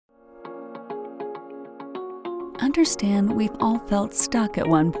Understand we've all felt stuck at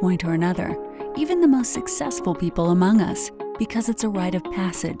one point or another, even the most successful people among us, because it's a rite of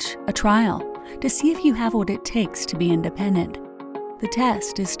passage, a trial, to see if you have what it takes to be independent. The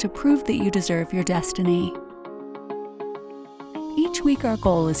test is to prove that you deserve your destiny. Each week our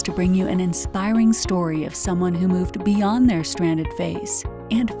goal is to bring you an inspiring story of someone who moved beyond their stranded phase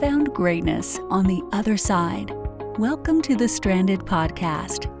and found greatness on the other side. Welcome to the Stranded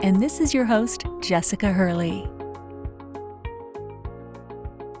Podcast, and this is your host, Jessica Hurley.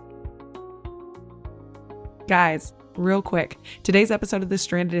 Guys, real quick, today's episode of The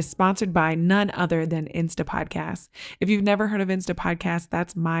Stranded is sponsored by none other than Instapodcast. If you've never heard of Instapodcast,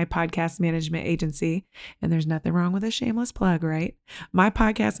 that's my podcast management agency. And there's nothing wrong with a shameless plug, right? My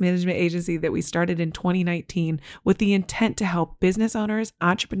podcast management agency that we started in 2019 with the intent to help business owners,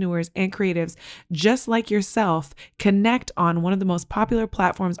 entrepreneurs, and creatives just like yourself connect on one of the most popular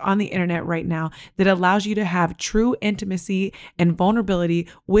platforms on the internet right now that allows you to have true intimacy and vulnerability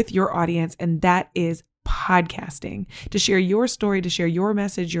with your audience, and that is podcasting, to share your story, to share your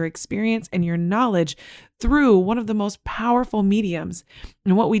message, your experience, and your knowledge through one of the most powerful mediums.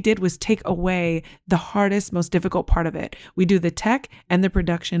 And what we did was take away the hardest, most difficult part of it. We do the tech and the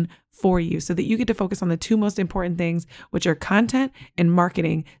production for you so that you get to focus on the two most important things, which are content and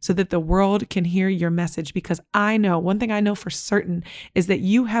marketing, so that the world can hear your message. Because I know, one thing I know for certain is that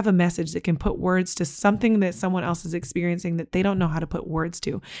you have a message that can put words to something that someone else is experiencing that they don't know how to put words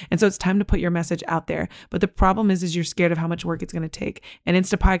to. And so it's time to put your message out there. But the problem is you're scared of how much work it's going to take. And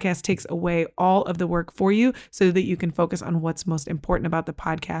Instapodcast takes away all of the work for you so that you can focus on what's most important about the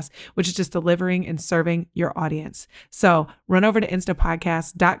podcast, which is just delivering and serving your audience. So run over to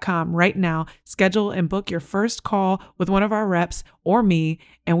instapodcast.com right now, schedule and book your first call with one of our reps or me,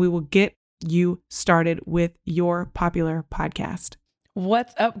 and we will get you started with your popular podcast.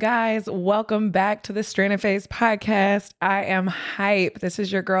 What's up, guys? Welcome back to the Stranded Phase podcast. I am hype. This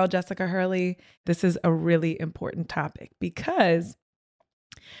is your girl, Jessica Hurley. This is a really important topic because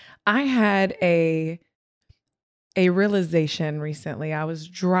I had a realization recently. I was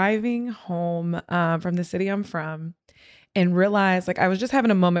driving home from the city I'm from and realized, I was just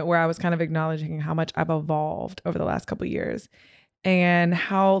having a moment where I was kind of acknowledging how much I've evolved over the last couple of years and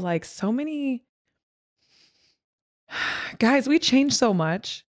how so many guys, we changed so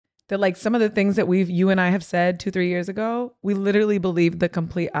much that some of the things that you and I have said 2-3 years ago, we literally believe the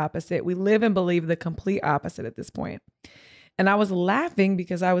complete opposite. We live and believe the complete opposite at this point. And I was laughing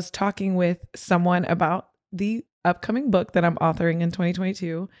because I was talking with someone about the upcoming book that I'm authoring in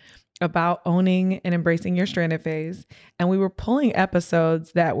 2022 about owning and embracing your stranded phase. And we were pulling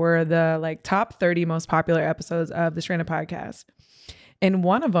episodes that were the top 30 most popular episodes of the Stranded Podcast. And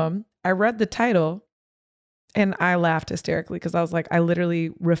one of them, I read the title and I laughed hysterically because I was I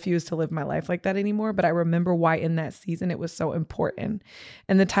literally refuse to live my life like that anymore. But I remember why in that season it was so important.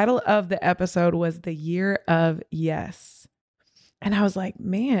 And the title of the episode was The Year of Yes. And I was like,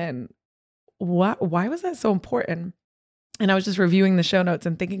 man, why was that so important? And I was just reviewing the show notes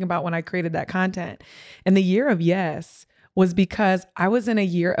and thinking about when I created that content. And the year of yes was because I was in a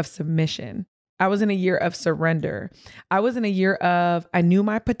year of submission. I was in a year of surrender. I was in a year of, I knew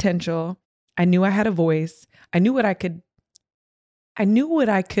my potential. I knew I had a voice. I knew what I could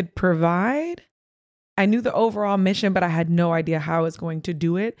provide. I knew the overall mission, but I had no idea how I was going to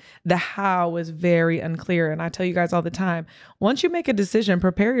do it. The how was very unclear. And I tell you guys all the time, once you make a decision,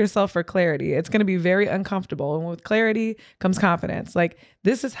 prepare yourself for clarity. It's going to be very uncomfortable. And with clarity comes confidence.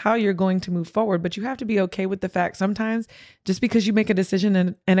 This is how you're going to move forward, but you have to be okay with the fact sometimes just because you make a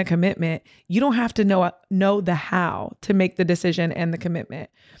decision and a commitment, you don't have to know the how to make the decision and the commitment.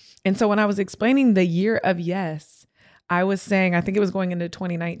 And so when I was explaining the year of yes, I was saying, I think it was going into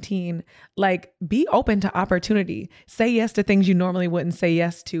 2019, be open to opportunity. Say yes to things you normally wouldn't say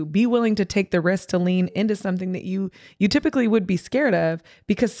yes to. Be willing to take the risk to lean into something that you typically would be scared of,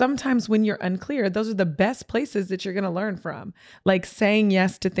 because sometimes when you're unclear, those are the best places that you're going to learn from, saying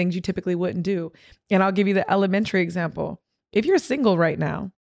yes to things you typically wouldn't do. And I'll give you the elementary example. If you're single right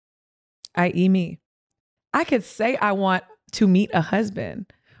now, i.e. me, I could say I want to meet a husband,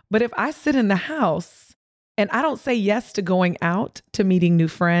 but if I sit in the house and I don't say yes to going out, to meeting new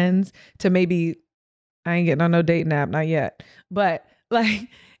friends, to maybe, I ain't getting on no dating app, not yet. But I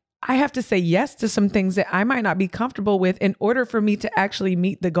have to say yes to some things that I might not be comfortable with in order for me to actually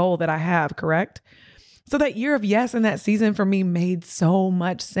meet the goal that I have, correct? So that year of yes in that season for me made so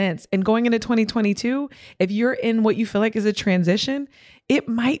much sense. And going into 2022, if you're in what you feel like is a transition, it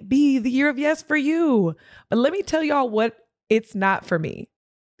might be the year of yes for you. But let me tell y'all what it's not for me.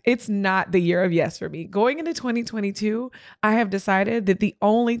 It's not the year of yes for me. Going into 2022, I have decided that the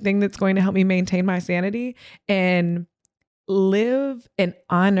only thing that's going to help me maintain my sanity and live and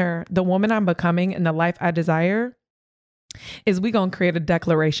honor the woman I'm becoming and the life I desire is we going to create a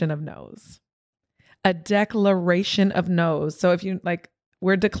declaration of no's. A declaration of no's. So if you like,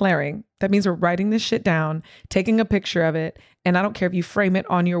 we're declaring, that means we're writing this shit down, taking a picture of it. And I don't care if you frame it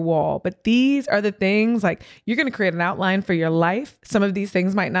on your wall, but these are the things like you're going to create an outline for your life. Some of these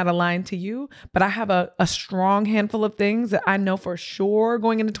things might not align to you, but I have a strong handful of things that I know for sure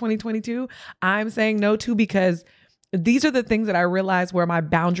going into 2022, I'm saying no to because these are the things that I realized where my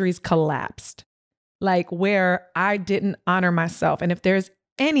boundaries collapsed, like where I didn't honor myself. And if there's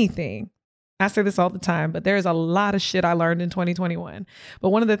anything, I say this all the time, but there's a lot of shit I learned in 2021. But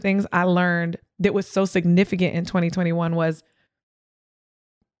one of the things I learned that was so significant in 2021 was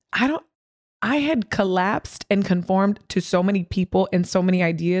I had collapsed and conformed to so many people and so many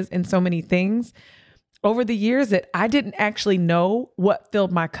ideas and so many things over the years that I didn't actually know what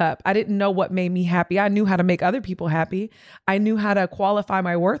filled my cup. I didn't know what made me happy. I knew how to make other people happy. I knew how to qualify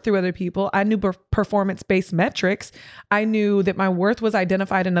my worth through other people. I knew performance-based metrics. I knew that my worth was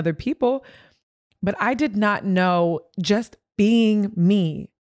identified in other people. But I did not know just being me,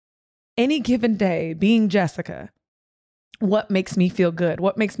 any given day, being Jessica, what makes me feel good,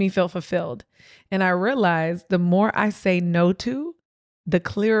 what makes me feel fulfilled. And I realized the more I say no to, the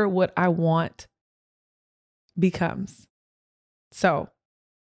clearer what I want becomes. So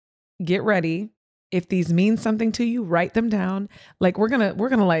get ready. If these mean something to you, write them down. Like we're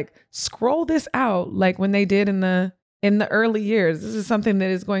gonna like scroll this out like when they did in the early years. This is something that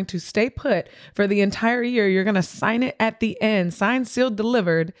is going to stay put for the entire year. You're going to sign it at the end, signed, sealed,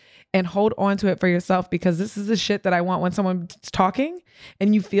 delivered, and hold on to it for yourself because this is the shit that I want when someone's talking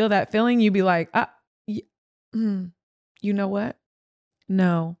and you feel that feeling, you be like, you know what?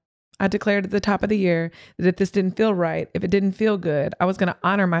 No, I declared at the top of the year that if this didn't feel right, if it didn't feel good, I was going to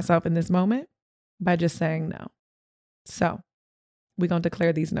honor myself in this moment by just saying no. So we're going to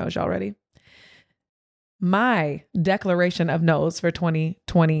declare these no's. Y'all ready? My declaration of no's for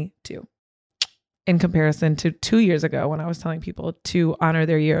 2022 in comparison to 2 years ago when I was telling people to honor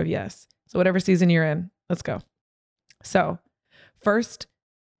their year of yes. So whatever season you're in, let's go. So first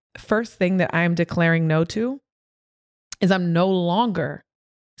thing that I am declaring no to is I'm no longer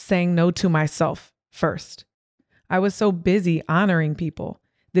saying no to myself first. I was so busy honoring people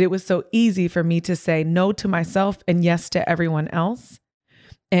that it was so easy for me to say no to myself and yes to everyone else.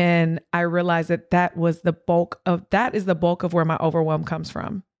 And I realized that is the bulk of where my overwhelm comes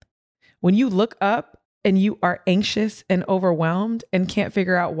from. When you look up and you are anxious and overwhelmed and can't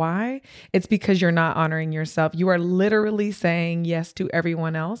figure out why, it's because you're not honoring yourself. You are literally saying yes to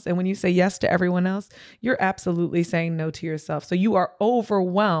everyone else. And when you say yes to everyone else, you're absolutely saying no to yourself. So you are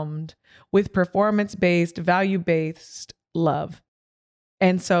overwhelmed with performance-based, value-based love.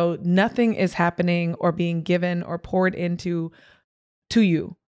 And so nothing is happening or being given or poured into to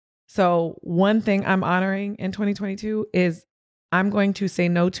you. So one thing I'm honoring in 2022 is I'm going to say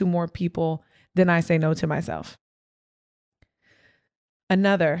no to more people than I say no to myself. Let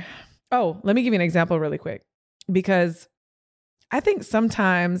me give you an example really quick, because I think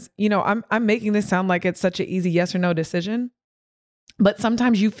sometimes, I'm making this sound like it's such an easy yes or no decision, but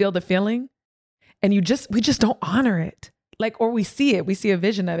sometimes you feel the feeling and we just don't honor it. Or we see a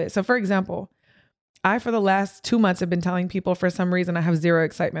vision of it. So for example, I, for the last 2 months, have been telling people for some reason I have zero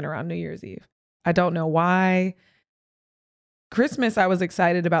excitement around New Year's Eve. I don't know why. Christmas, I was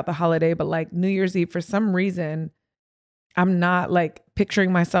excited about the holiday, but New Year's Eve, for some reason, I'm not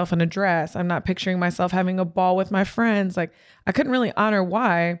picturing myself in a dress. I'm not picturing myself having a ball with my friends. I couldn't really honor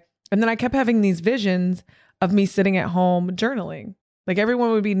why. And then I kept having these visions of me sitting at home journaling.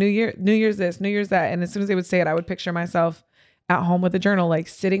 Everyone would be New Year's this, New Year's that. And as soon as they would say it, I would picture myself at home with a journal,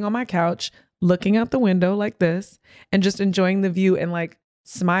 sitting on my couch, looking out the window like this and just enjoying the view and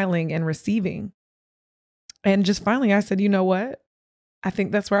smiling and receiving. And just finally I said, you know what? I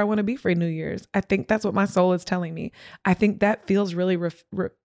think that's where I want to be for New Year's. I think that's what my soul is telling me. I think that feels really,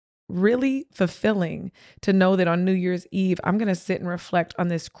 really fulfilling to know that on New Year's Eve, I'm going to sit and reflect on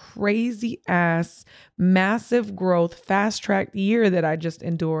this crazy ass, massive growth, fast tracked year that I just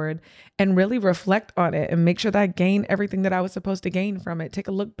endured and really reflect on it and make sure that I gain everything that I was supposed to gain from it. Take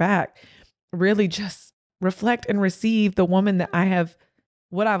a look back. Really just reflect and receive the woman that I have,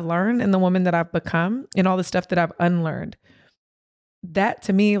 what I've learned and the woman that I've become and all the stuff that I've unlearned. That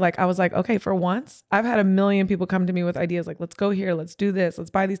to me, I was like, okay, for once, I've had a million people come to me with ideas let's go here, let's do this,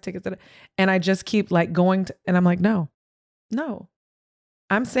 let's buy these tickets. And I just keep going to, and I'm like, no,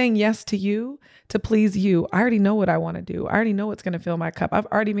 I'm saying yes to you to please you. I already know what I want to do. I already know what's going to fill my cup. I've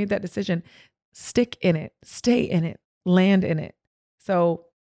already made that decision. Stick in it, stay in it, land in it. So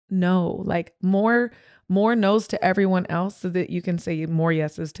no, like more no's to everyone else so that you can say more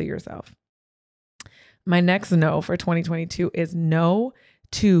yeses to yourself. My next no for 2022 is no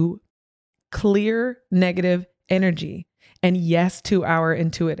to clear negative energy and yes to our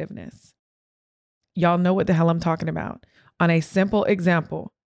intuitiveness. Y'all know what the hell I'm talking about. On a simple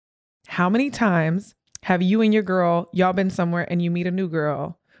example, how many times have you and your girl, y'all been somewhere and you meet a new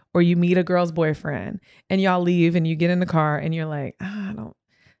girl or you meet a girl's boyfriend and y'all leave and you get in the car and you're like, I don't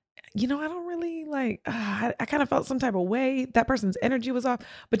really like, I kind of felt some type of way. That person's energy was off,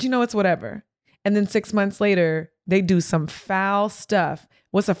 but it's whatever. And then 6 months later, they do some foul stuff.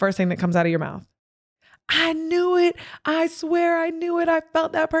 What's the first thing that comes out of your mouth? I knew it. I swear I knew it. I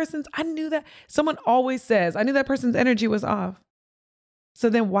felt I knew that. Someone always says, I knew that person's energy was off. So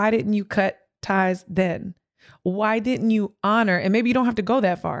then why didn't you cut ties then? Why didn't you honor, and maybe you don't have to go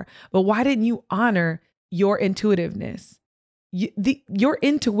that far, but why didn't you honor your intuitiveness? Your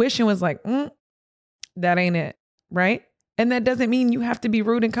intuition was like, that ain't it, right? And that doesn't mean you have to be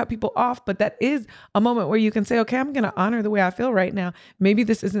rude and cut people off, but that is a moment where you can say, okay, I'm going to honor the way I feel right now. Maybe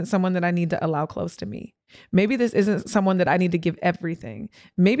this isn't someone that I need to allow close to me. Maybe this isn't someone that I need to give everything.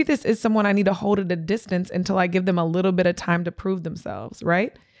 Maybe this is someone I need to hold at a distance until I give them a little bit of time to prove themselves,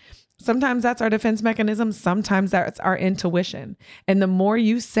 right? Sometimes that's our defense mechanism. Sometimes that's our intuition. And the more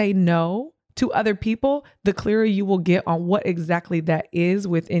you say no to other people, the clearer you will get on what exactly that is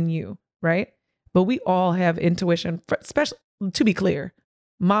within you, right? But we all have intuition, especially to be clear,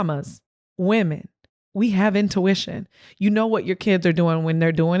 mamas, women, we have intuition. You know what your kids are doing when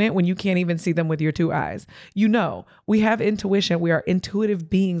they're doing it, when you can't even see them with your two eyes. We have intuition. We are intuitive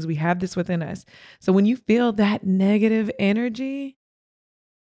beings. We have this within us. So when you feel that negative energy,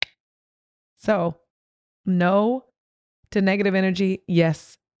 so no to negative energy,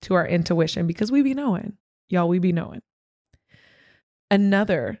 yes to our intuition, because we be knowing. Y'all, we be knowing.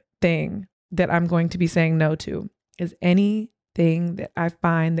 Another thing that I'm going to be saying no to is anything that I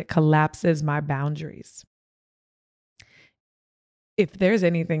find that collapses my boundaries. If there's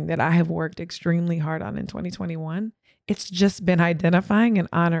anything that I have worked extremely hard on in 2021, it's just been identifying and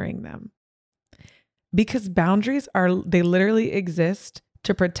honoring them. Because boundaries they literally exist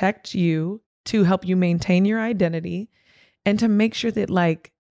to protect you, to help you maintain your identity, and to make sure that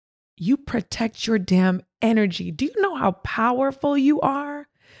you protect your damn energy. Do you know how powerful you are?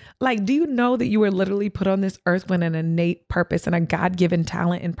 Do you know that you were literally put on this earth with an innate purpose and a God-given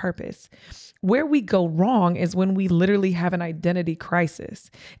talent and purpose? Where we go wrong is when we literally have an identity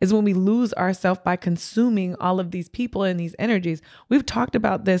crisis, is when we lose ourselves by consuming all of these people and these energies. We've talked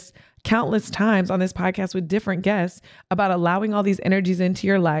about this countless times on this podcast with different guests about allowing all these energies into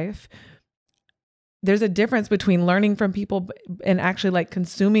your life. There's a difference between learning from people and actually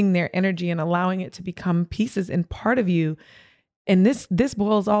consuming their energy and allowing it to become pieces and part of you. And this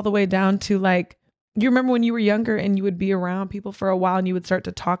boils all the way down to you remember when you were younger and you would be around people for a while and you would start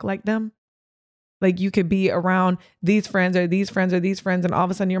to talk like them? You could be around these friends or these friends or these friends. And all of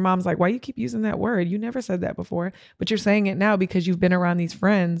a sudden your mom's like, why you keep using that word? You never said that before, but you're saying it now because you've been around these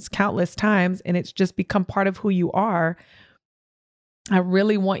friends countless times and it's just become part of who you are. I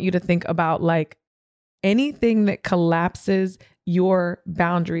really want you to think about anything that collapses your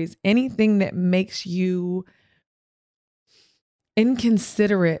boundaries, anything that makes you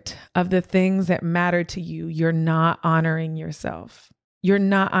inconsiderate of the things that matter to you, you're not honoring yourself. You're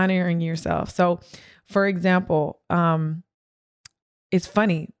not honoring yourself. So, for example, it's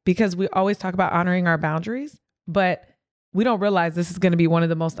funny because we always talk about honoring our boundaries, but we don't realize this is going to be one of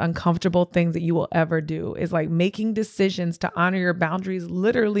the most uncomfortable things that you will ever do is making decisions to honor your boundaries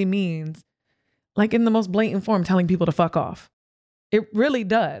literally means in the most blatant form, telling people to fuck off. It really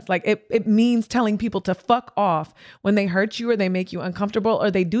does. It means telling people to fuck off when they hurt you or they make you uncomfortable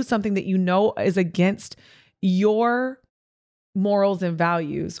or they do something that you know is against your morals and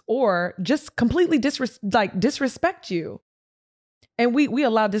values or just completely disrespect you. And we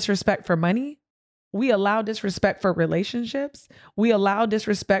allow disrespect for money. We allow disrespect for relationships. We allow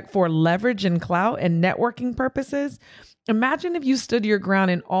disrespect for leverage and clout and networking purposes. Imagine if you stood your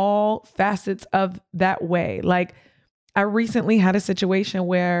ground in all facets of that way. I recently had a situation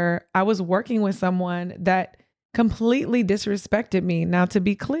where I was working with someone that completely disrespected me. Now, to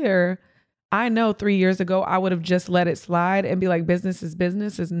be clear, I know 3 years ago, I would have just let it slide and be like, business is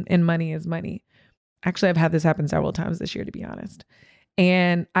business and money is money. Actually, I've had this happen several times this year, to be honest.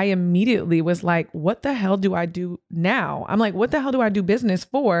 And I immediately was like, what the hell do I do now? I'm like, what the hell do I do business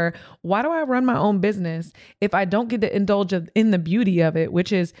for? Why do I run my own business if I don't get to indulge in the beauty of it,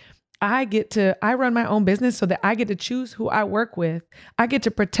 which is I run my own business so that I get to choose who I work with. I get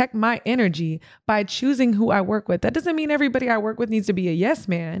to protect my energy by choosing who I work with. That doesn't mean everybody I work with needs to be a yes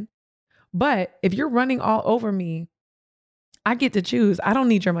man. But if you're running all over me, I get to choose. I don't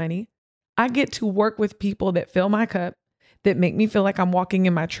need your money. I get to work with people that fill my cup, that make me feel like I'm walking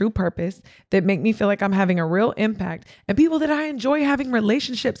in my true purpose, that make me feel like I'm having a real impact, and people that I enjoy having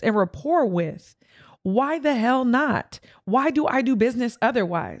relationships and rapport with. Why the hell not? Why do I do business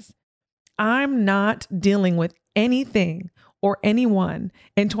otherwise? I'm not dealing with anything or anyone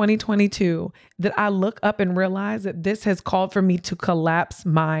in 2022 that I look up and realize that this has called for me to collapse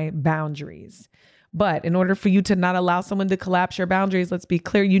my boundaries. But in order for you to not allow someone to collapse your boundaries, let's be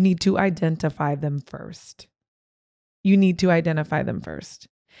clear, you need to identify them first. You need to identify them first.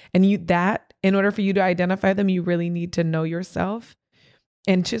 And in order for you to identify them, you really need to know yourself.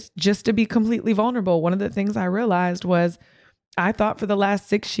 And just to be completely vulnerable, one of the things I realized was I thought for the last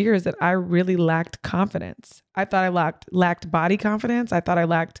 6 years that I really lacked confidence. I thought I lacked body confidence. I thought I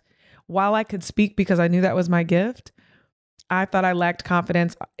lacked, while I could speak because I knew that was my gift, I thought I lacked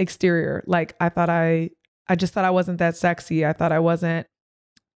confidence exterior. Like I just thought I wasn't that sexy. I thought I wasn't,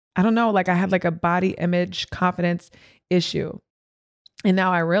 I don't know, like I had like a body image confidence issue. And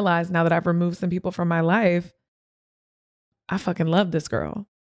now I realize, now that I've removed some people from my life, I fucking love this girl.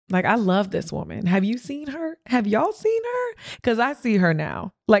 Like, I love this woman. Have you seen her? Have y'all seen her? Because I see her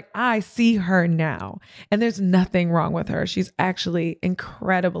now. Like, I see her now. And there's nothing wrong with her. She's actually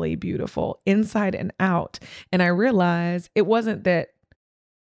incredibly beautiful inside and out. And I realized it wasn't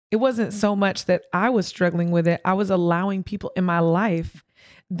so much that I was struggling with it. I was allowing people in my life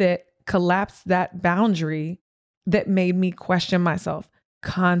that collapsed that boundary that made me question myself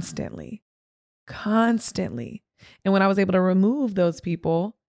constantly. And when I was able to remove those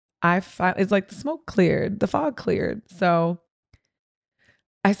people, it's like the smoke cleared, the fog cleared. So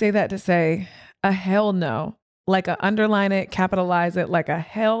I say that to say a hell no, like underline it, capitalize it, like a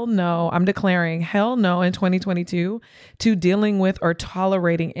hell no. I'm declaring hell no in 2022 to dealing with or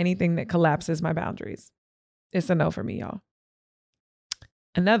tolerating anything that collapses my boundaries. It's a no for me, y'all.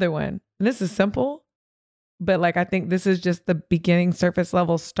 Another one, and this is simple, but like, I think this is just the beginning surface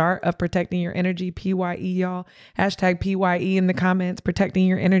level start of protecting your energy. PYE, y'all. Hashtag PYE in the comments, protecting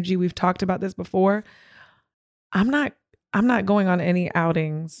your energy. We've talked about this before. I'm not going on any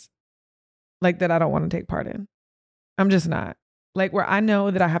outings like that I don't want to take part in. I'm just not. Like, where I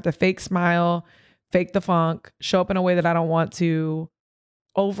know that I have to fake smile, fake the funk, show up in a way that I don't want to,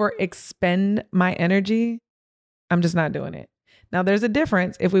 over expend my energy. I'm just not doing it. Now, there's a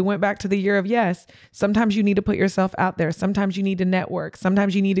difference. If we went back to the year of yes, sometimes you need to put yourself out there. Sometimes you need to network.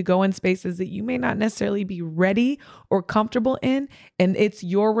 Sometimes you need to go in spaces that you may not necessarily be ready or comfortable in. And it's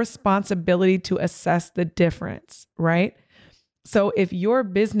your responsibility to assess the difference, right? So if your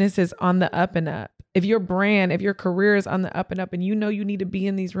business is on the up and up, if your brand, if your career is on the up and up, and you know you need to be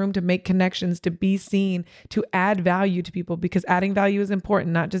in these rooms to make connections, to be seen, to add value to people, because adding value is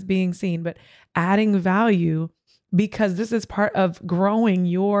important, not just being seen, but adding value, because this is part of growing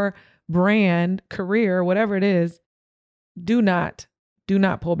your brand, career, whatever it is. Do not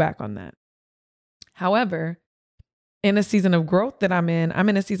pull back on that. However, in a season of growth that I'm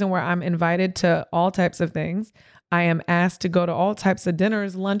in a season where I'm invited to all types of things. I am asked to go to all types of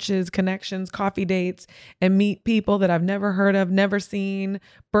dinners, lunches, connections, coffee dates, and meet people that I've never heard of, never seen,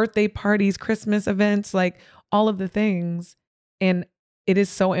 birthday parties, Christmas events, like all of the things. And it is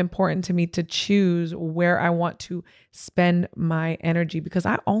so important to me to choose where I want to spend my energy, because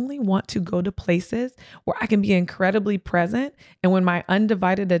I only want to go to places where I can be incredibly present. And when my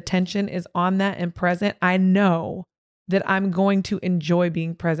undivided attention is on that and present, I know that I'm going to enjoy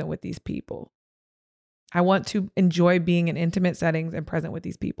being present with these people. I want to enjoy being in intimate settings and present with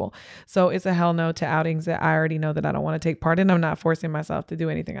these people. So it's a hell no to outings that I already know that I don't want to take part in. I'm not forcing myself to do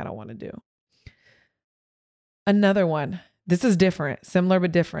anything I don't want to do. Another one. This is different, similar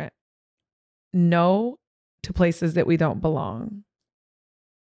but different. No to places that we don't belong.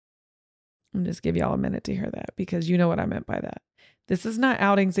 I'm just give y'all a minute to hear that, because you know what I meant by that. This is not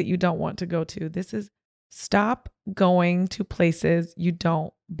outings that you don't want to go to. This is stop going to places you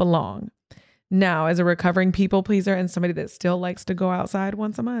don't belong. Now, as a recovering people pleaser and somebody that still likes to go outside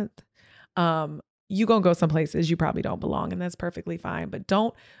once a month, you gonna go some places you probably don't belong, and that's perfectly fine. But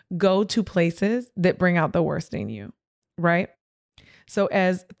don't go to places that bring out the worst in you. Right? So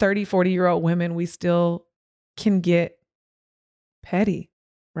as 30, 40-year-old women, we still can get petty,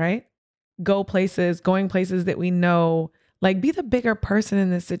 right? Going places that we know Like, be the bigger person in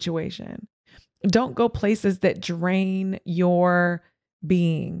this situation. Don't go places that drain your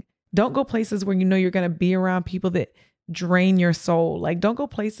being. Don't go places where you know you're going to be around people that drain your soul. Like, don't go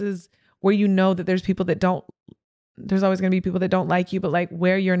places where you know that there's always going to be people that don't like you, but like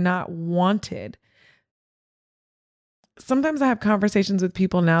where you're not wanted. Sometimes I have conversations with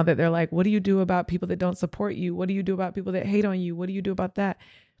people now that they're like, what do you do about people that don't support you? What do you do about people that hate on you? What do you do about that?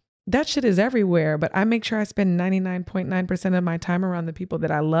 That shit is everywhere, but I make sure I spend 99.9% of my time around the people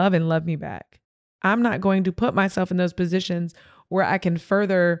that I love and love me back. I'm not going to put myself in those positions where I can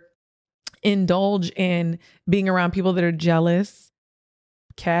further indulge in being around people that are jealous,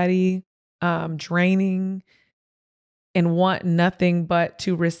 catty, draining, and want nothing but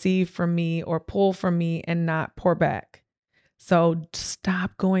to receive from me or pull from me and not pour back. So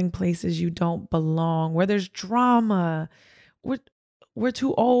stop going places you don't belong, where there's drama. We're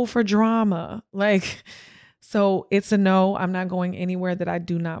too old for drama. Like, so it's a no. I'm not going anywhere that I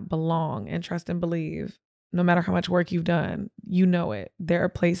do not belong. And trust and believe, no matter how much work you've done, you know it. There are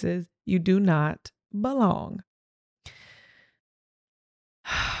places you do not belong.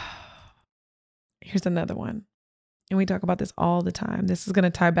 Here's another one. And we talk about this all the time. This is going to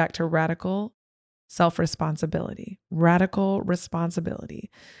tie back to radical self-responsibility. Radical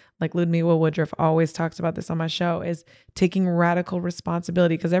responsibility. Like Ludmilla Woodruff always talks about this on my show, is taking radical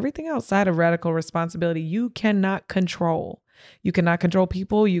responsibility, because everything outside of radical responsibility, you cannot control. You cannot control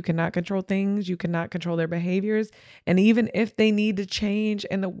people. You cannot control things. You cannot control their behaviors. And even if they need to change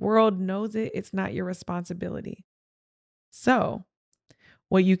and the world knows it, it's not your responsibility. So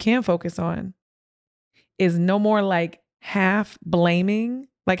what you can focus on is no more like half blaming,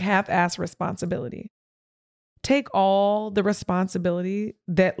 like half-ass responsibility. Take all the responsibility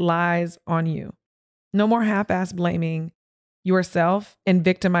that lies on you. No more half-ass blaming yourself and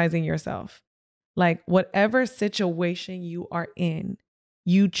victimizing yourself. Like, whatever situation you are in,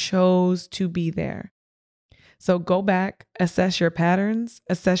 you chose to be there. So go back, assess your patterns,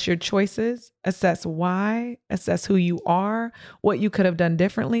 assess your choices, assess why, assess who you are, what you could have done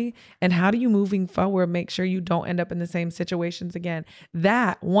differently, and how do you moving forward make sure you don't end up in the same situations again.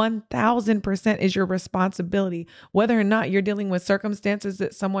 That 1000% is your responsibility, whether or not you're dealing with circumstances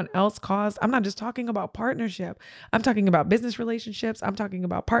that someone else caused. I'm not just talking about partnership. I'm talking about business relationships. I'm talking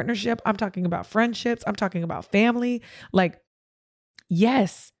about partnership. I'm talking about friendships. I'm talking about family. Like,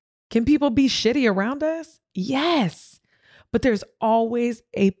 yes. Can people be shitty around us? Yes. But there's always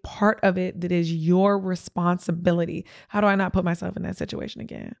a part of it that is your responsibility. How do I not put myself in that situation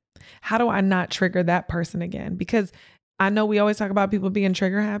again? How do I not trigger that person again? Because I know we always talk about people being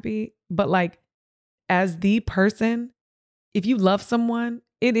trigger happy, but like, as the person, if you love someone,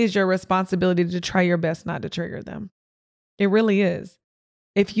 it is your responsibility to try your best not to trigger them. It really is.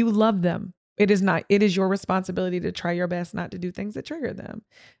 If you love them, it is your responsibility to try your best not to do things that trigger them.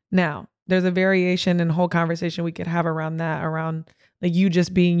 Now, there's a variation and whole conversation we could have around that, around like you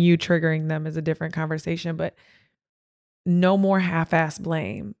just being you, triggering them is a different conversation, but no more half-ass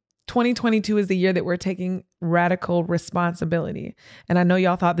blame. 2022 is the year that we're taking radical responsibility. And I know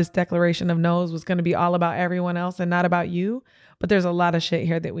y'all thought this declaration of no's was going to be all about everyone else and not about you, but there's a lot of shit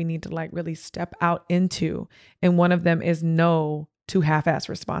here that we need to like really step out into. And one of them is no to half-ass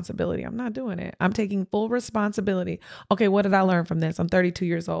responsibility. I'm not doing it. I'm taking full responsibility. Okay, what did I learn from this? I'm 32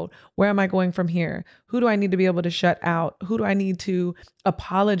 years old. Where am I going from here? Who do I need to be able to shut out? Who do I need to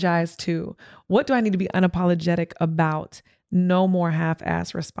apologize to? What do I need to be unapologetic about? No more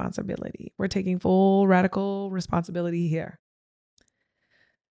half-ass responsibility. We're taking full radical responsibility here.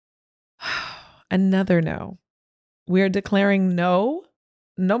 Another no. We are declaring no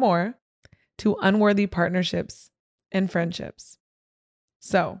more to unworthy partnerships and friendships.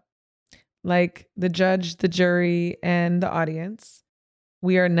 So, like the judge, the jury, and the audience,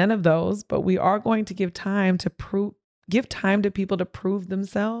 we are none of those, but we are going to give time to people to prove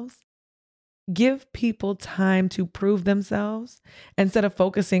themselves. Give people time to prove themselves instead of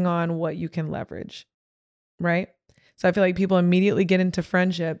focusing on what you can leverage, right? So I feel like people immediately get into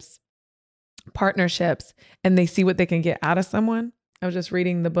friendships, partnerships, and they see what they can get out of someone. I was just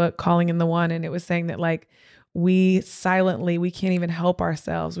reading the book Calling in the One, and it was saying that like we can't even help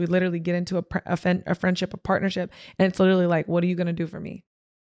ourselves. We literally get into a friendship, a partnership, and it's literally like, what are you going to do for me?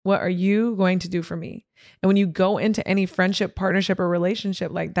 What are you going to do for me? And when you go into any friendship, partnership, or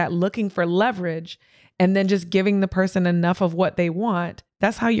relationship like that, looking for leverage and then just giving the person enough of what they want,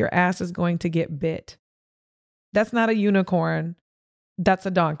 that's how your ass is going to get bit. That's not a unicorn. That's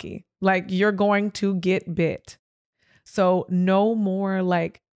a donkey. Like, you're going to get bit. So no more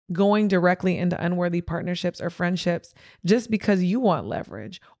like going directly into unworthy partnerships or friendships just because you want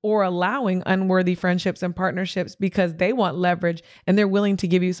leverage, or allowing unworthy friendships and partnerships because they want leverage and they're willing to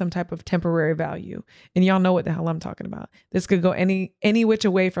give you some type of temporary value. And y'all know what the hell I'm talking about. This could go any which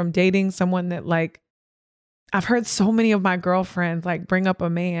way, from dating someone that, like, I've heard so many of my girlfriends like bring up a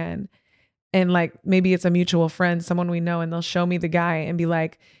man, and like maybe it's a mutual friend, someone we know, and they'll show me the guy and be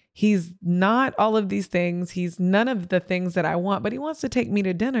like, he's not all of these things. He's none of the things that I want, but he wants to take me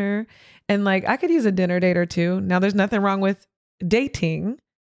to dinner. And like, I could use a dinner date or two. Now, there's nothing wrong with dating.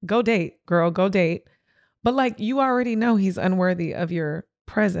 Go date, girl, go date. But like, you already know he's unworthy of your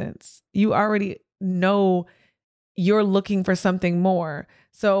presence. You already know you're looking for something more.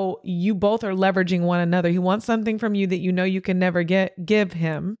 So you both are leveraging one another. He wants something from you that you know you can never give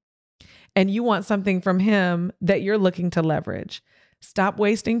him. And you want something from him that you're looking to leverage. Stop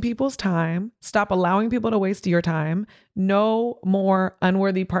wasting people's time. Stop allowing people to waste your time. No more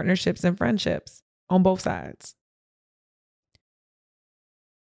unworthy partnerships and friendships on both sides.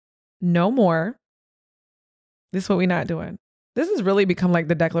 No more. This is what we're not doing. This has really become like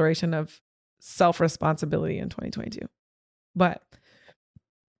the declaration of self-responsibility in 2022. But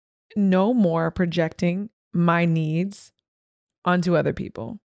no more projecting my needs onto other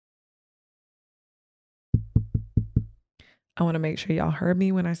people. I want to make sure y'all heard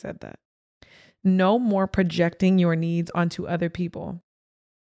me when I said that. No more projecting your needs onto other people.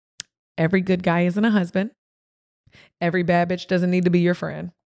 Every good guy isn't a husband. Every bad bitch doesn't need to be your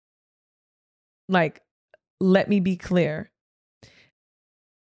friend. Like, let me be clear.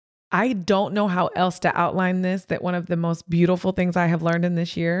 I don't know how else to outline this, that one of the most beautiful things I have learned in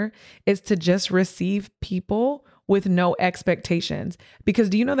this year is to just receive people with no expectations. Because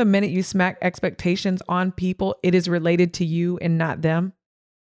do you know the minute you smack expectations on people, it is related to you and not them?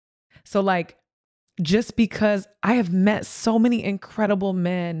 So like, just because I have met so many incredible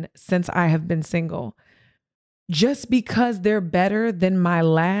men since I have been single, just because they're better than my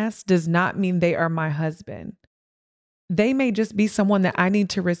last does not mean they are my husband. They may just be someone that I need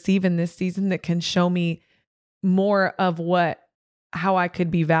to receive in this season that can show me more of how I could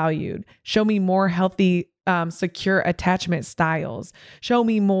be valued, show me more healthy, secure attachment styles, show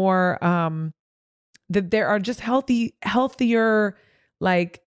me more that there are just healthier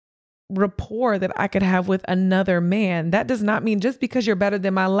like rapport that I could have with another man. That does not mean just because you're better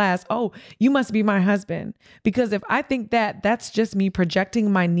than my last, oh, you must be my husband. Because if I think that's just me projecting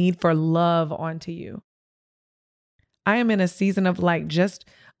my need for love onto you. I am in a season of like just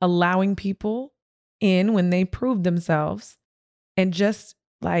allowing people in when they prove themselves, and just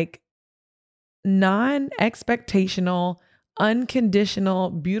like non-expectational, unconditional,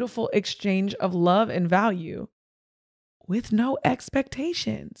 beautiful exchange of love and value with no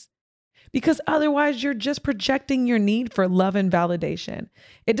expectations. Because otherwise you're just projecting your need for love and validation.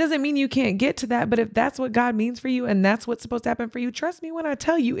 It doesn't mean you can't get to that, but if that's what God means for you and that's what's supposed to happen for you, trust me when I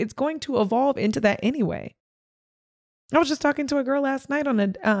tell you, it's going to evolve into that anyway. I was just talking to a girl last night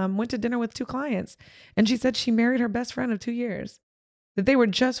went to dinner with 2 clients, and she said she married her best friend of 2 years, that they were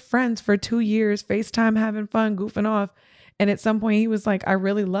just friends for 2 years, FaceTime, having fun, goofing off. And at some point he was like, I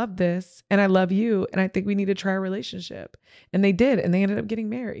really love this and I love you, and I think we need to try a relationship. And they did, and they ended up getting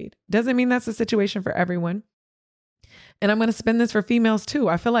married. Doesn't mean that's the situation for everyone. And I'm going to spin this for females too.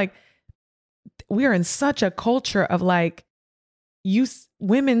 I feel like we are in such a culture of like,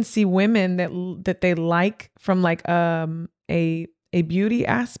 women see women that they like from like a beauty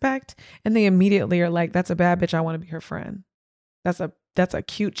aspect, and they immediately are like, that's a bad bitch, I want to be her friend. That's a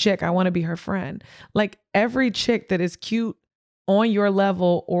cute chick, I want to be her friend. Like, every chick that is cute on your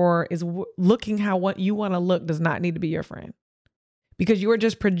level or is looking what you want to look does not need to be your friend, because you are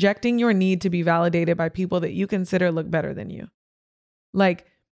just projecting your need to be validated by people that you consider look better than you. Like,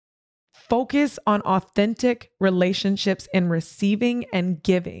 focus on authentic relationships and receiving and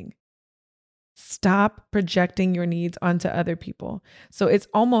giving. Stop projecting your needs onto other people. So it's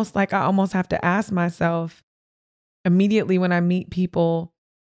almost like I almost have to ask myself immediately when I meet people,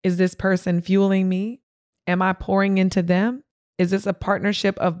 is this person fueling me? Am I pouring into them? Is this a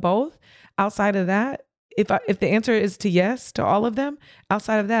partnership of both? Outside of that, if the answer is to yes to all of them,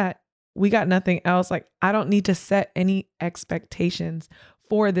 outside of that, we got nothing else. Like, I don't need to set any expectations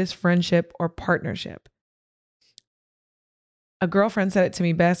for this friendship or partnership. A girlfriend said it to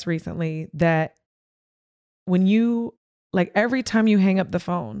me best recently, that when you, like, every time you hang up the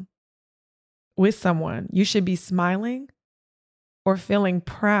phone with someone, you should be smiling or feeling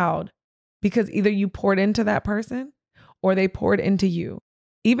proud, because either you poured into that person or they poured into you.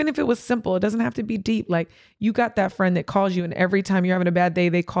 Even if it was simple, it doesn't have to be deep. Like, you got that friend that calls you, and every time you're having a bad day,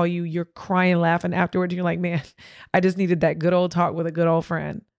 they call you, you're crying, laughing afterwards. You're like, man, I just needed that good old talk with a good old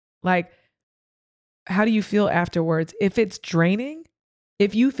friend. Like, how do you feel afterwards? If it's draining,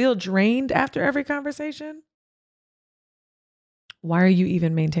 if you feel drained after every conversation, why are you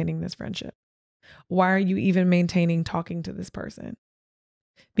even maintaining this friendship? Why are you even maintaining talking to this person?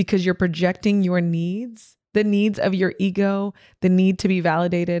 Because you're projecting your needs, the needs of your ego, the need to be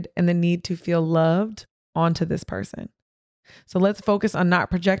validated, and the need to feel loved onto this person. So let's focus on not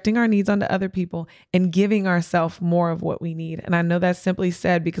projecting our needs onto other people and giving ourselves more of what we need. And I know that's simply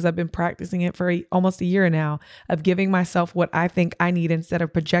said because I've been practicing it for almost a year now, of giving myself what I think I need instead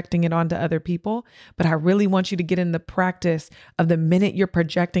of projecting it onto other people. But I really want you to get in the practice of the minute you're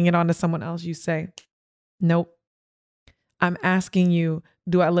projecting it onto someone else, you say, nope. I'm asking you,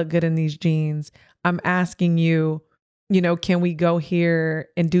 do I look good in these jeans? I'm asking you, can we go here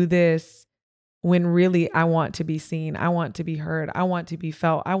and do this? When really I want to be seen. I want to be heard. I want to be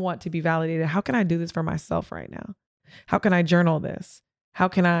felt. I want to be validated. How can I do this for myself right now? How can I journal this? How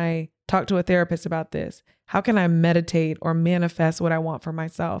can I talk to a therapist about this? How can I meditate or manifest what I want for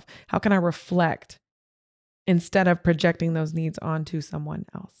myself? How can I reflect instead of projecting those needs onto someone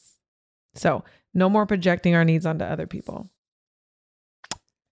else? So no more projecting our needs onto other people.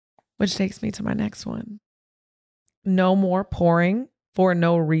 Which takes me to my next one. No more pouring for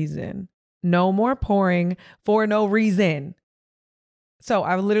no reason. No more pouring for no reason. So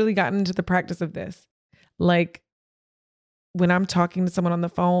I've literally gotten into the practice of this. Like when I'm talking to someone on the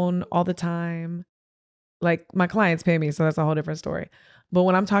phone all the time, like my clients pay me, so that's a whole different story. But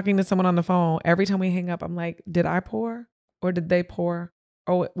when I'm talking to someone on the phone, every time we hang up, I'm like, did I pour or did they pour?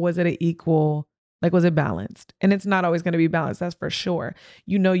 Or was it an equal? Like, was it balanced? And it's not always going to be balanced. That's for sure.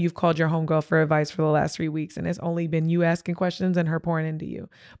 You've called your homegirl for advice for the last 3 weeks and it's only been you asking questions and her pouring into you.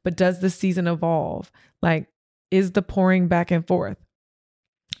 But does the season evolve? Like, is the pouring back and forth?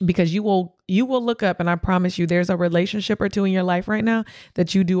 Because you will look up and I promise you there's a relationship or two in your life right now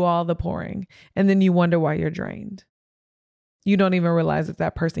that you do all the pouring and then you wonder why you're drained. You don't even realize it's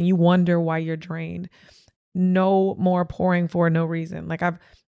that person. You wonder why you're drained. No more pouring for no reason. Like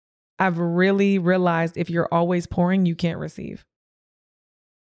I've really realized if you're always pouring, you can't receive.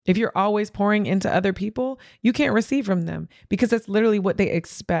 If you're always pouring into other people, you can't receive from them because that's literally what they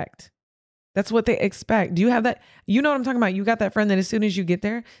expect. That's what they expect. Do you have that? You know what I'm talking about? You got that friend that as soon as you get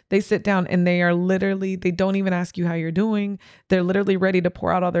there, they sit down and they don't even ask you how you're doing. They're literally ready to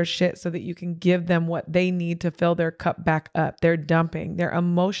pour out all their shit so that you can give them what they need to fill their cup back up. They're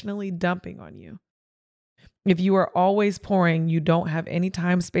emotionally dumping on you. If you are always pouring, you don't have any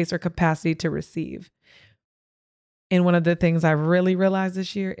time, space, or capacity to receive. And one of the things I've really realized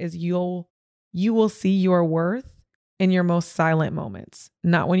this year is you will see your worth in your most silent moments,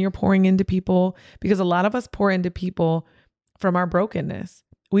 not when you're pouring into people, because a lot of us pour into people from our brokenness.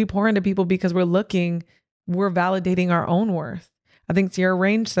 We pour into people because we're validating our own worth. I think Sierra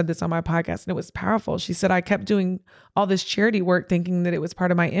Range said this on my podcast and it was powerful. She said, I kept doing all this charity work thinking that it was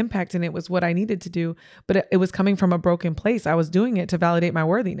part of my impact and it was what I needed to do, but it was coming from a broken place. I was doing it to validate my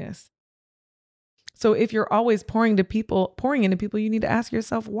worthiness. So if you're always pouring into people, you need to ask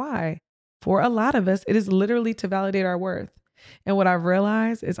yourself why. For a lot of us, it is literally to validate our worth. And what I've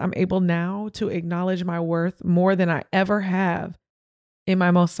realized is I'm able now to acknowledge my worth more than I ever have in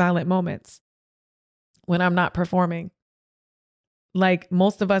my most silent moments when I'm not performing. Like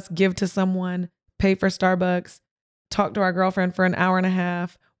most of us give to someone, pay for Starbucks, talk to our girlfriend for an hour and a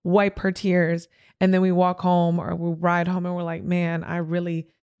half, wipe her tears, and then we walk home or we ride home and we're like, man, I really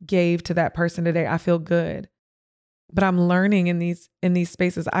gave to that person today. I feel good. But I'm learning in these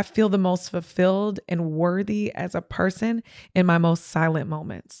spaces, I feel the most fulfilled and worthy as a person in my most silent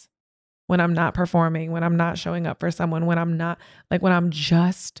moments. When I'm not performing, when I'm not showing up for someone, when I'm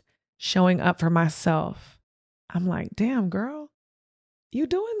just showing up for myself. I'm like, damn, girl. You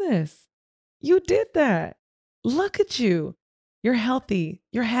doing this. You did that. Look at you. You're healthy.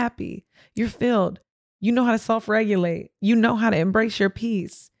 You're happy. You're filled. You know how to self-regulate. You know how to embrace your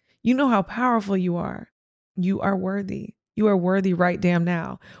peace. You know how powerful you are. You are worthy. You are worthy right damn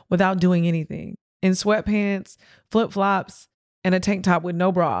now without doing anything. In sweatpants, flip-flops, and a tank top with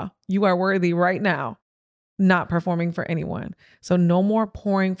no bra. You are worthy right now. Not performing for anyone. So no more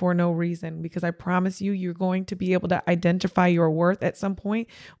pouring for no reason, because I promise you, you're going to be able to identify your worth at some point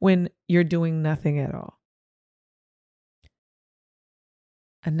when you're doing nothing at all.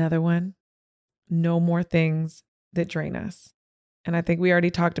 Another one, no more things that drain us. And I think we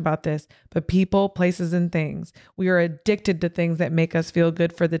already talked about this, but people, places, and things. We are addicted to things that make us feel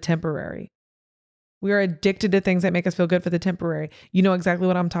good for the temporary. We are addicted to things that make us feel good for the temporary. You know exactly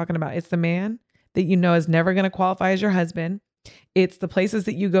what I'm talking about. It's the man that you know is never going to qualify as your husband. It's the places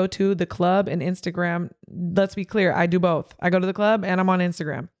that you go to, the club and Instagram. Let's be clear. I do both. I go to the club and I'm on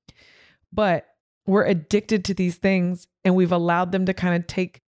Instagram. But we're addicted to these things, and we've allowed them to kind of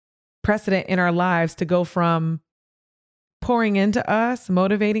take precedent in our lives to go from pouring into us,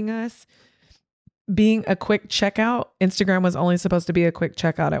 motivating us, being a quick checkout. Instagram was only supposed to be a quick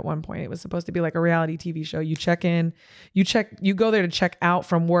checkout at one point. It was supposed to be like a reality TV show. You check in, you go there to check out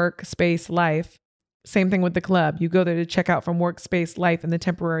from work, space, life. Same thing with the club. You go there to check out from work, space, life, and the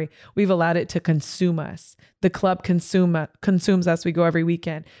temporary. We've allowed it to consume us. The club consumes us. We go every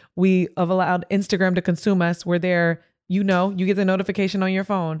weekend. We have allowed Instagram to consume us. We're there. You get the notification on your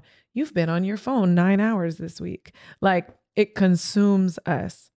phone. You've been on your phone 9 hours this week. Like, it consumes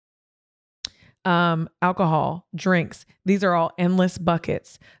us. Alcohol, drinks, these are all endless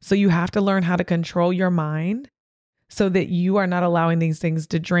buckets. So you have to learn how to control your mind so that you are not allowing these things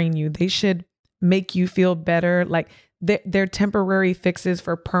to drain you. They should make you feel better. Like they're temporary fixes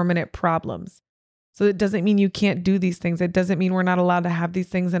for permanent problems. So it doesn't mean you can't do these things. It doesn't mean we're not allowed to have these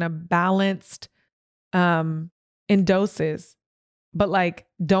things in a balanced, in doses. But like,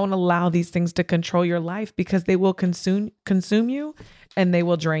 don't allow these things to control your life, because they will consume you and they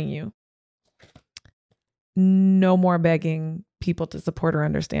will drain you. No more begging people to support or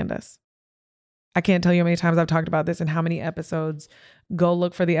understand us. I can't tell you how many times I've talked about this and how many episodes. Go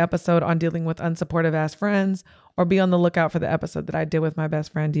look for the episode on dealing with unsupportive ass friends, or be on the lookout for the episode that I did with my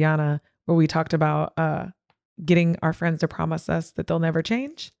best friend, Deanna, where we talked about getting our friends to promise us that they'll never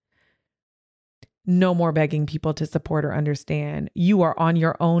change. No more begging people to support or understand. You are on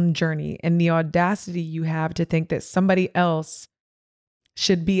your own journey, and the audacity you have to think that somebody else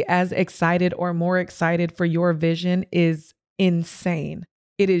should be as excited or more excited for your vision is insane.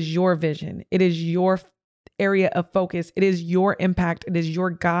 It is your vision. It is your area of focus. It is your impact. It is your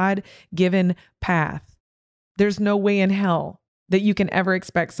God-given path. There's no way in hell that you can ever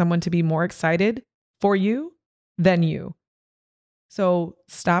expect someone to be more excited for you than you. So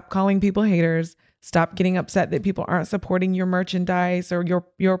stop calling people haters. Stop getting upset that people aren't supporting your merchandise or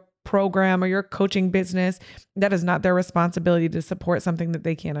your program or your coaching business. That is not their responsibility to support something that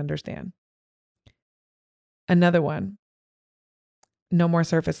they can't understand. Another one, no more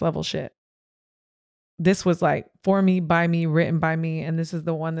surface level shit. This was like for me, by me, written by me. And this is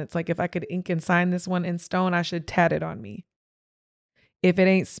the one that's like, if I could ink and sign this one in stone, I should tat it on me. If it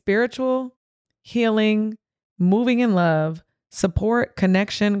ain't spiritual, healing, moving in love, support,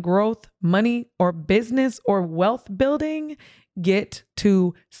 connection, growth, money, or business or wealth building, get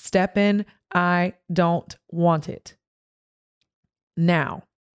to stepping. I don't want it. Now,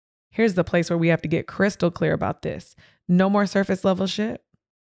 here's the place where we have to get crystal clear about this. No more surface level shit.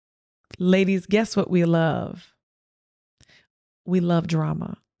 Ladies, guess what we love? We love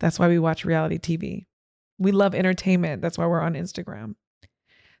drama. That's why we watch reality TV. We love entertainment. That's why we're on Instagram.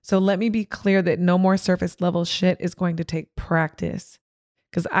 So let me be clear that no more surface level shit is going to take practice,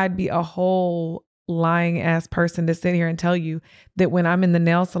 because I'd be a whole lying ass person to sit here and tell you that when I'm in the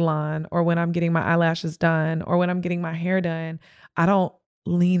nail salon or when I'm getting my eyelashes done or when I'm getting my hair done, I don't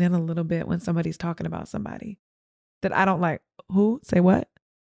lean in a little bit when somebody's talking about somebody that I don't like. Who? Say what?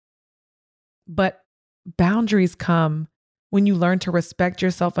 But boundaries come when you learn to respect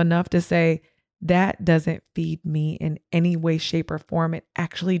yourself enough to say, that doesn't feed me in any way, shape, or form. It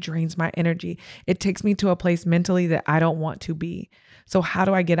actually drains my energy. It takes me to a place mentally that I don't want to be. So how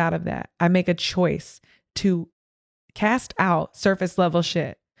do I get out of that? I make a choice to cast out surface level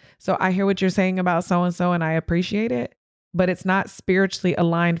shit. So I hear what you're saying about so-and-so and I appreciate it, but it's not spiritually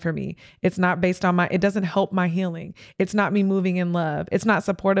aligned for me. It's not based on it doesn't help my healing. It's not me moving in love. It's not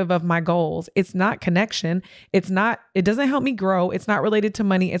supportive of my goals. It's not connection. It doesn't help me grow. It's not related to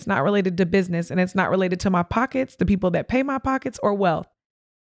money. It's not related to business. And it's not related to my pockets, the people that pay my pockets, or wealth.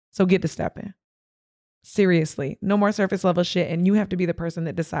 So get to stepping. Seriously, no more surface level shit. And you have to be the person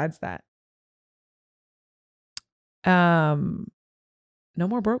that decides that. No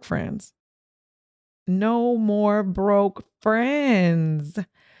more broke friends. No more broke friends.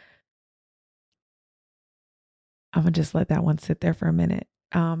 I'm going to just let that one sit there for a minute.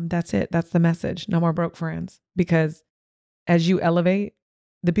 That's it. That's the message. No more broke friends. Because as you elevate,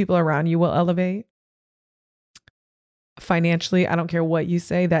 the people around you will elevate. Financially, I don't care what you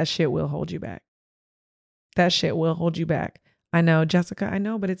say, that shit will hold you back. That shit will hold you back. I know, Jessica, I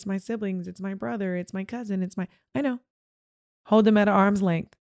know, but it's my siblings. It's my brother. It's my cousin. I know. Hold them at an arm's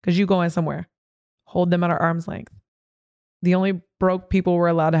length because you going somewhere. Hold them at our arm's length. The only broke people we're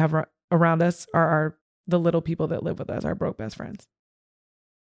allowed to have around us are the little people that live with us, our broke best friends.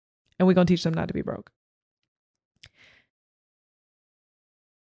 And we're going to teach them not to be broke.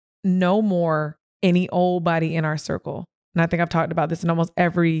 No more any old body in our circle. And I think I've talked about this in almost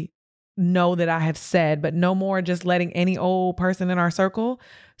every know that I have said, but no more just letting any old person in our circle's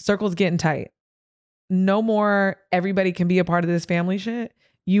getting tight. No more everybody can be a part of this family shit.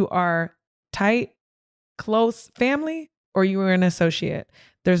 You are tight, close family, or you are an associate.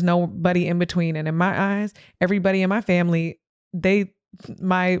 There's nobody in between. And in my eyes, everybody in my family,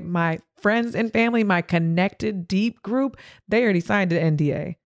 my friends and family, my connected deep group, they already signed an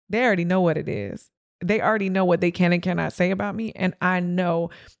NDA. They already know what it is. They already know what they can and cannot say about me. And I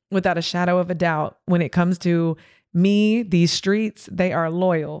know without a shadow of a doubt, when it comes to me, these streets, they are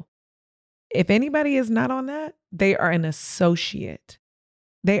loyal. If anybody is not on that, they are an associate.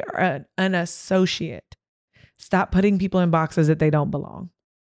 They are an associate. Stop putting people in boxes that they don't belong.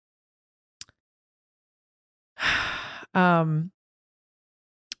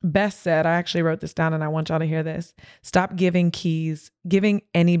 Beth said, I actually wrote this down and I want y'all to hear this. Stop giving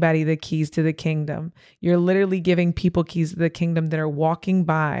anybody the keys to the kingdom. You're literally giving people keys to the kingdom that are walking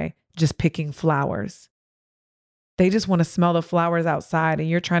by just picking flowers. They just want to smell the flowers outside and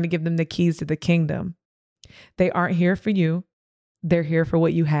you're trying to give them the keys to the kingdom. They aren't here for you. They're here for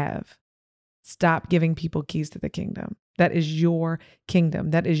what you have. Stop giving people keys to the kingdom. That is your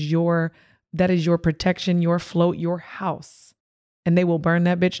kingdom. That is your protection, your float, your house. And they will burn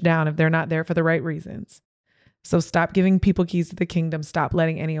that bitch down if they're not there for the right reasons. So stop giving people keys to the kingdom. Stop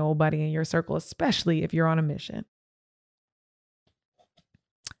letting any old buddy in your circle, especially if you're on a mission.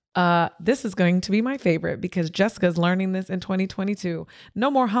 This is going to be my favorite because Jessica's learning this in 2022. No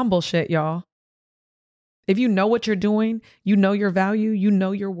more humble shit, y'all. If you know what you're doing, you know your value, you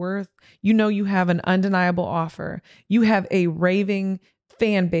know your worth, you know you have an undeniable offer. You have a raving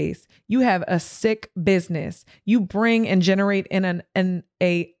fan base. You have a sick business. You bring and generate in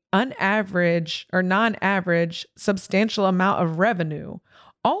a unaverage or non-average substantial amount of revenue.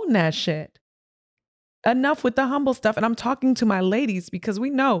 Own that shit. Enough with the humble stuff. And I'm talking to my ladies because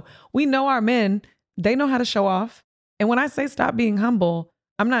we know our men, they know how to show off. And when I say stop being humble,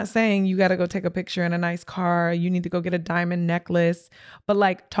 I'm not saying you got to go take a picture in a nice car. You need to go get a diamond necklace, but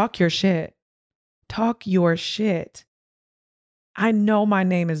like talk your shit. Talk your shit. I know my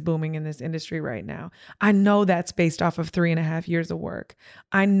name is booming in this industry right now. I know that's based off of 3.5 years of work.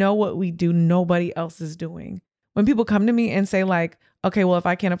 I know what we do, nobody else is doing. When people come to me and say like, okay, well, if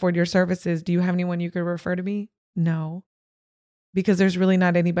I can't afford your services, do you have anyone you could refer to me? No, because there's really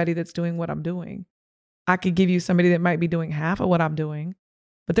not anybody that's doing what I'm doing. I could give you somebody that might be doing half of what I'm doing,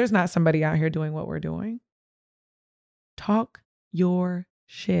 but there's not somebody out here doing what we're doing. Talk your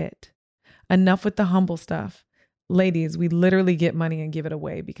shit. Enough with the humble stuff. Ladies, we literally get money and give it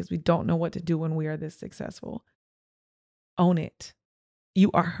away because we don't know what to do when we are this successful. Own it.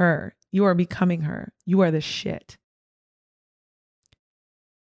 You are her. You are becoming her. You are the shit.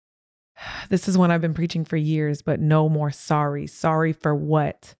 This is one I've been preaching for years, but no more sorry. Sorry for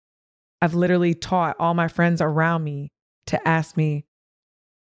what? I've literally taught all my friends around me to ask me,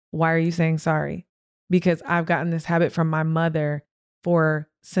 why are you saying sorry? Because I've gotten this habit from my mother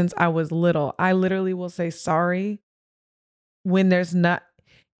since I was little. I literally will say sorry when there's not,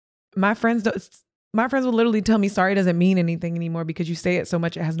 my friends will literally tell me sorry doesn't mean anything anymore because you say it so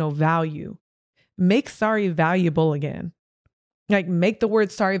much, it has no value. Make sorry valuable again. Like make the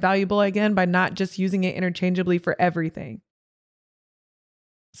word sorry valuable again by not just using it interchangeably for everything.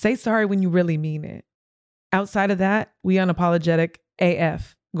 Say sorry when you really mean it. Outside of that, we unapologetic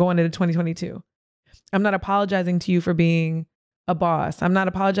AF going into 2022. I'm not apologizing to you for being a boss. I'm not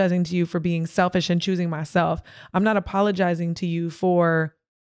apologizing to you for being selfish and choosing myself. I'm not apologizing to you for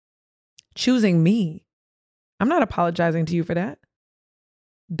choosing me. I'm not apologizing to you for that.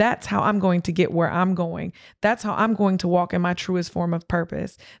 That's how I'm going to get where I'm going. That's how I'm going to walk in my truest form of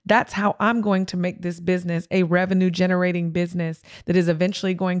purpose. That's how I'm going to make this business a revenue generating business that is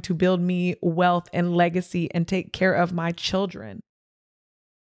eventually going to build me wealth and legacy and take care of my children.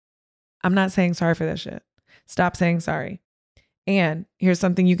 I'm not saying sorry for that shit. Stop saying sorry. And here's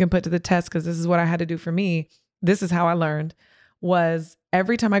something you can put to the test because this is what I had to do for me. This is how I learned was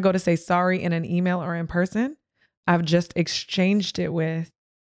every time I go to say sorry in an email or in person, I've just exchanged it with,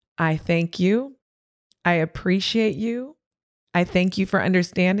 I thank you. I appreciate you. I thank you for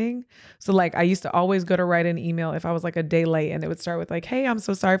understanding. So like I used to always go to write an email if I was like a day late and it would start with like, hey, I'm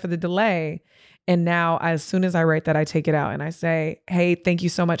so sorry for the delay. And now as soon as I write that, I take it out and I say, hey, thank you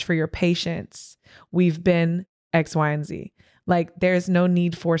so much for your patience. We've been X, Y, and Z. Like there's no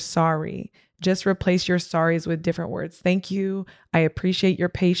need for sorry. Just replace your sorries with different words. Thank you. I appreciate your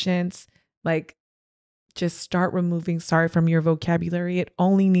patience. Like just start removing sorry from your vocabulary. It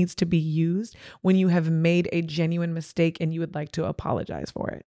only needs to be used when you have made a genuine mistake and you would like to apologize for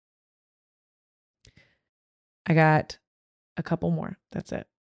it. I got a couple more. That's it.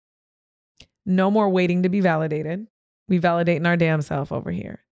 No more waiting to be validated. We validating our damn self over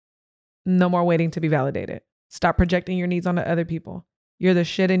here. No more waiting to be validated. Stop projecting your needs onto other people. You're the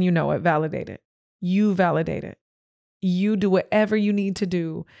shit and you know it. Validate it. You validate it. You do whatever you need to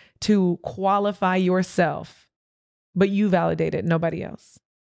do to qualify yourself, but you validate it, nobody else.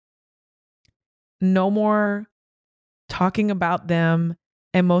 No more talking about them,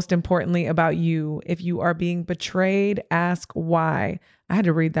 and most importantly, about you. If you are being betrayed, ask why. I had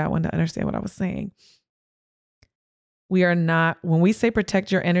to read that one to understand what I was saying. We are not, when we say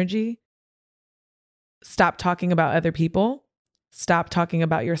protect your energy, stop talking about other people. Stop talking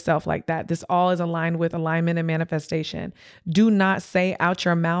about yourself like that. This all is aligned with alignment and manifestation. Do not say out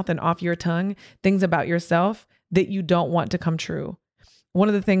your mouth and off your tongue things about yourself that you don't want to come true. One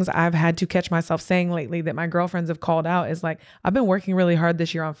of the things I've had to catch myself saying lately that my girlfriends have called out is like, I've been working really hard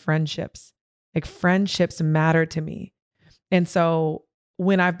this year on friendships. Like friendships matter to me. And so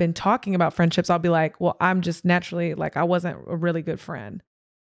when I've been talking about friendships, I'll be like, well, I'm just naturally like, I wasn't a really good friend.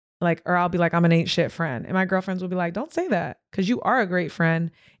 Like, or I'll be like, I'm an ain't shit friend. And my girlfriends will be like, don't say that, because you are a great friend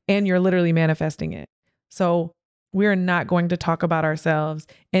and you're literally manifesting it. So we're not going to talk about ourselves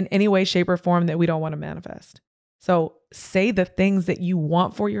in any way, shape, or form that we don't want to manifest. So say the things that you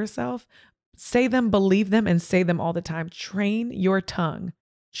want for yourself, say them, believe them, and say them all the time. Train your tongue.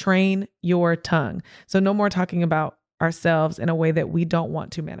 Train your tongue. So no more talking about ourselves in a way that we don't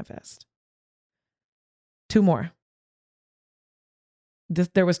want to manifest. 2 more.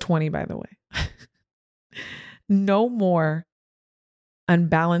 There was 20, by the way. No more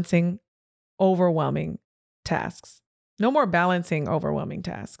unbalancing, overwhelming tasks. No more balancing overwhelming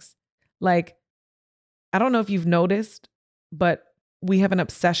tasks. Like, I don't know if you've noticed, but we have an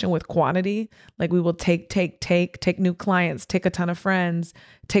obsession with quantity. Like we will take new clients, take a ton of friends,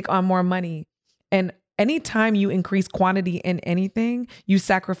 take on more money. And anytime you increase quantity in anything, you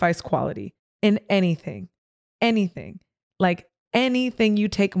sacrifice quality in anything. Like anything you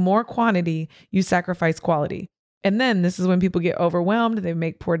take more quantity, you sacrifice quality. And then this is when people get overwhelmed. They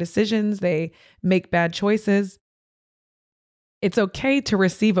make poor decisions. They make bad choices. It's okay to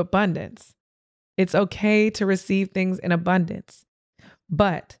receive abundance. It's okay to receive things in abundance.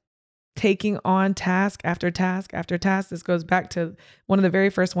 But taking on task after task after task, this goes back to one of the very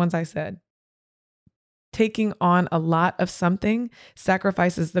first ones I said. Taking on a lot of something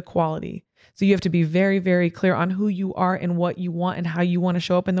sacrifices the quality. So you have to be very, very clear on who you are and what you want and how you want to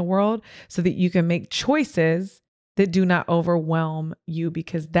show up in the world so that you can make choices that do not overwhelm you,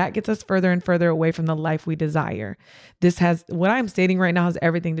 because that gets us further and further away from the life we desire. What I'm stating right now has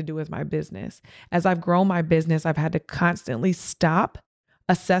everything to do with my business. As I've grown my business, I've had to constantly stop,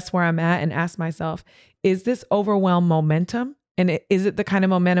 assess where I'm at, and ask myself, is this overwhelm momentum? And is it the kind of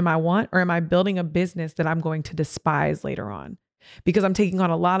momentum I want? Or am I building a business that I'm going to despise later on? Because I'm taking on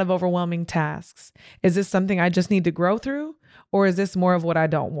a lot of overwhelming tasks. Is this something I just need to grow through? Or is this more of what I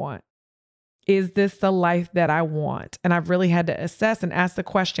don't want? Is this the life that I want? And I've really had to assess and ask the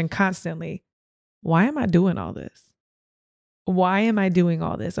question constantly, why am I doing all this? Why am I doing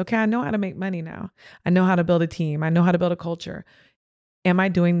all this? Okay, I know how to make money now. I know how to build a team. I know how to build a culture. Am I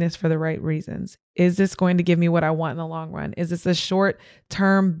doing this for the right reasons? Is this going to give me what I want in the long run? Is this a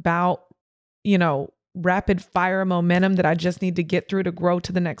short-term bout, rapid fire momentum that I just need to get through to grow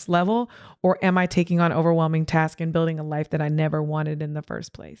to the next level? Or am I taking on overwhelming tasks and building a life that I never wanted in the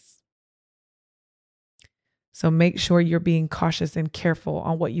first place? So make sure you're being cautious and careful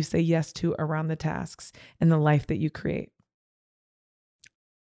on what you say yes to around the tasks and the life that you create.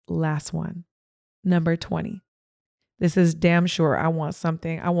 Last one, number 20. This is damn sure I want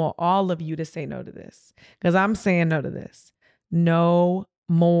something. I want all of you to say no to this, because I'm saying no to this. No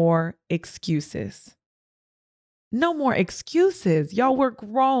more excuses. No more excuses. Y'all, we're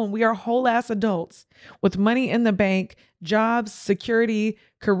grown. We are whole ass adults with money in the bank, jobs, security,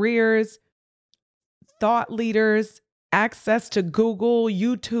 careers, thought leaders, access to Google,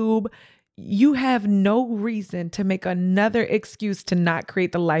 YouTube. You have no reason to make another excuse to not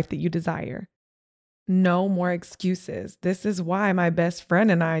create the life that you desire. No more excuses. This is why my best friend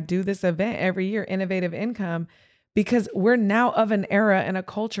and I do this event every year, Innovative Income, because we're now of an era and a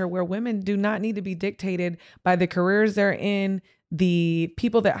culture where women do not need to be dictated by the careers they're in, the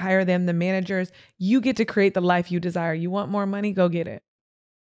people that hire them, the managers. You get to create the life you desire. You want more money? Go get it.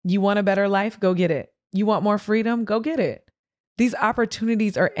 You want a better life? Go get it. You want more freedom? Go get it. These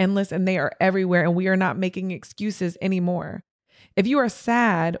opportunities are endless and they are everywhere, and we are not making excuses anymore. If you are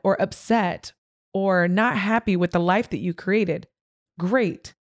sad or upset or not happy with the life that you created,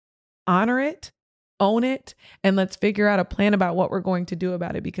 great. Honor it, own it, and let's figure out a plan about what we're going to do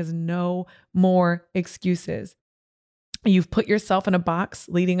about it, because no more excuses. You've put yourself in a box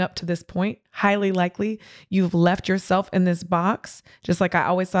leading up to this point. Highly likely you've left yourself in this box. Just like I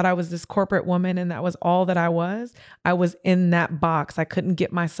always thought I was this corporate woman and that was all that I was. I was in that box. I couldn't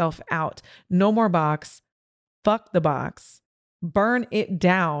get myself out. No more box. Fuck the box. Burn it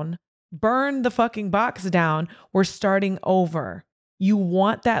down. Burn the fucking box down. We're starting over. You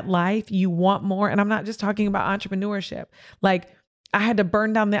want that life. You want more. And I'm not just talking about entrepreneurship. Like I had to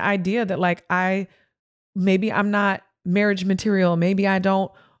burn down the idea that like maybe I'm not marriage material. Maybe I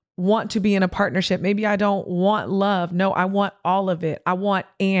don't want to be in a partnership. Maybe I don't want love. No, I want all of it. I want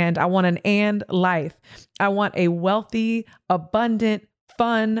an and life. I want a wealthy, abundant,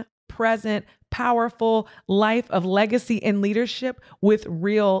 fun, present, powerful life of legacy and leadership with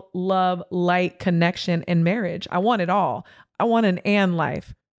real love, light, connection, and marriage. I want it all. I want an and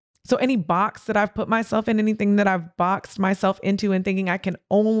life. So any box that I've put myself in, anything that I've boxed myself into and thinking I can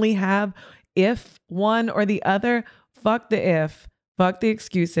only have if one or the other, fuck the if, fuck the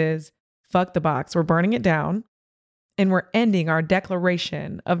excuses, fuck the box. We're burning it down and we're ending our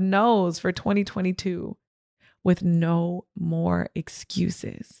declaration of no's for 2022 with no more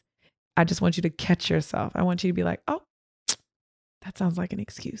excuses. I just want you to catch yourself. I want you to be like, oh, that sounds like an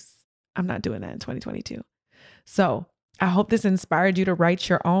excuse. I'm not doing that in 2022. So I hope this inspired you to write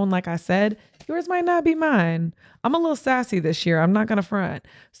your own. Like I said, yours might not be mine. I'm a little sassy this year. I'm not going to front.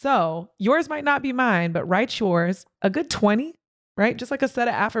 So yours might not be mine, but write yours. A good 20, right? Just like a set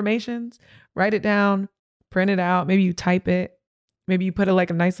of affirmations. Write it down, print it out. Maybe you type it. Maybe you put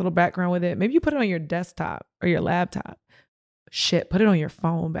a nice little background with it. Maybe you put it on your desktop or your laptop. Shit, put it on your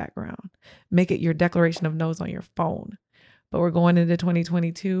phone background. Make it your declaration of no's on your phone. But we're going into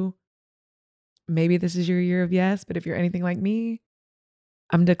 2022. Maybe this is your year of yes, but if you're anything like me,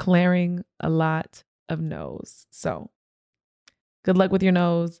 I'm declaring a lot of no's. So good luck with your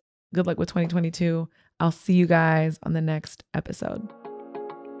no's. Good luck with 2022. I'll see you guys on the next episode.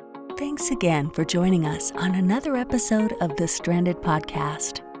 Thanks again for joining us on another episode of the Stranded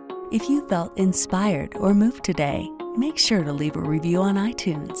Podcast. If you felt inspired or moved today, make sure to leave a review on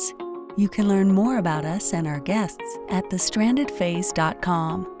iTunes. You can learn more about us and our guests at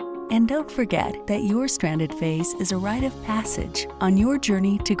thestrandedphase.com. And don't forget that your stranded phase is a rite of passage on your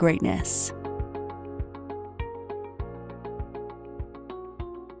journey to greatness.